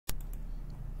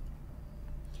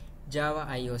Java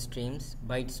IO streams,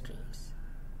 byte streams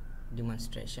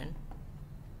demonstration.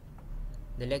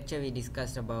 The lecture we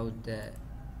discussed about the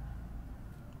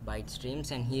byte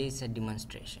streams, and here is a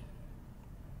demonstration.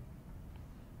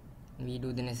 We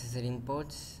do the necessary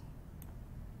imports: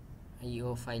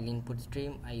 IO file input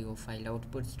stream, IO file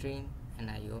output stream, and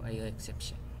IO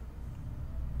exception.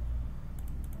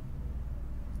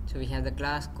 So we have the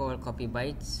class called copy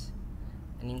bytes,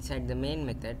 and inside the main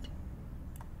method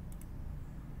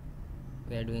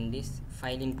we are doing this: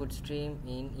 file input stream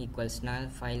in equals null,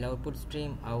 file output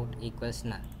stream out equals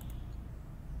null,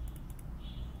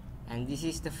 and this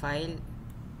is the file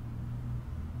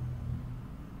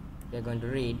we are going to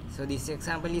read. So this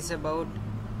example is about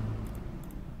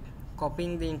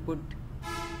copying the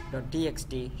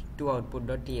input.txt to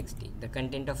output.txt. The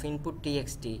content of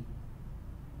input.txt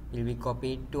will be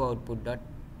copied to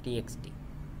output.txt.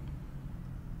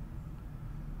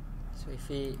 So if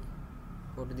we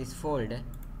go to this folder,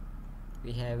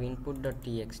 we have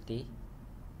input.txt,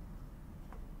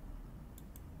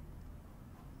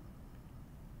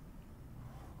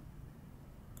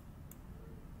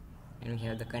 and we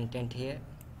have the content here.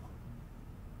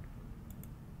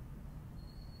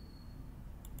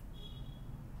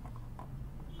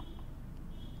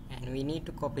 And we need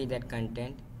to copy that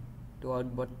content to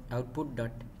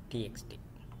output.txt.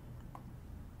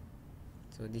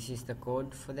 So this is the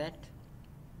code for that.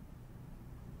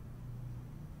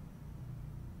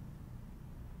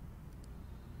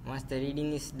 Once the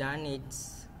reading is done,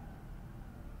 it's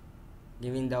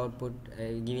giving the output,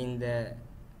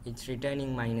 it's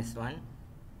returning -1.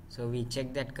 So we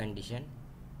check that condition,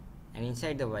 and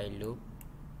inside the while loop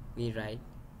we write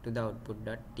to the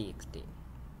output.txt.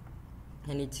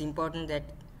 And it's important that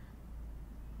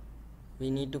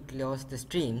we need to close the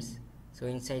streams. So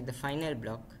inside the final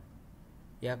block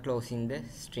we are closing the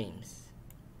streams.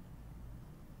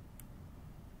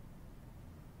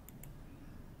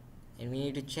 And we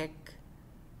need to check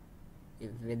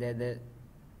if whether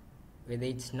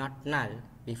it's not null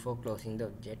before closing the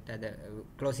object,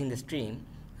 closing the stream.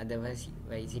 Otherwise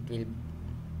it will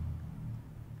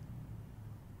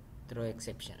throw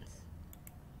exceptions.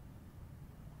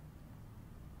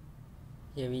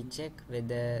 Here we check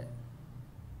whether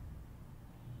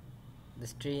the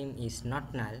stream is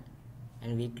not null,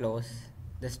 and we close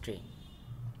the stream.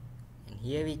 And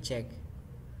here we check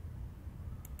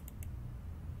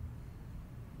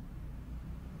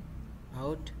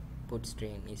output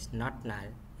stream is not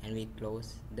null, and we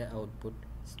close the output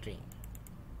stream.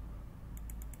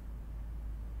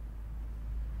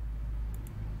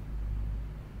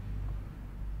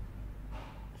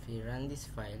 If we run this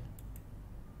file,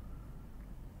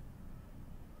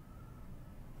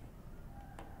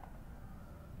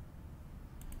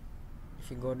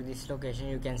 if you go to this location,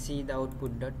 you can see the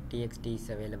output.txt is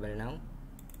available now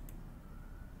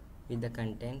with the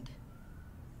content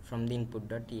from the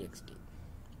input.txt.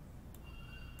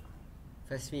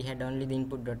 First we had only the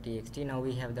input.txt, now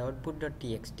we have the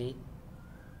output.txt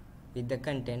with the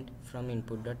content from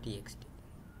input.txt.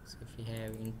 So if we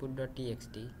have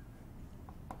input.txt,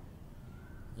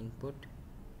 input,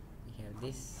 we have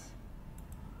this,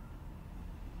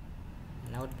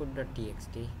 and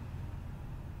output.txt, we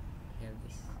have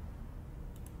this.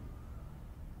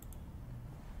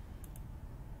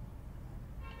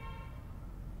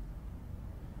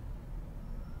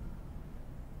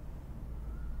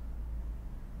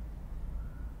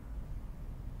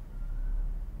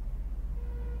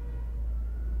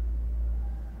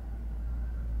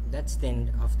 That's the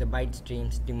end of the byte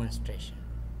streams demonstration.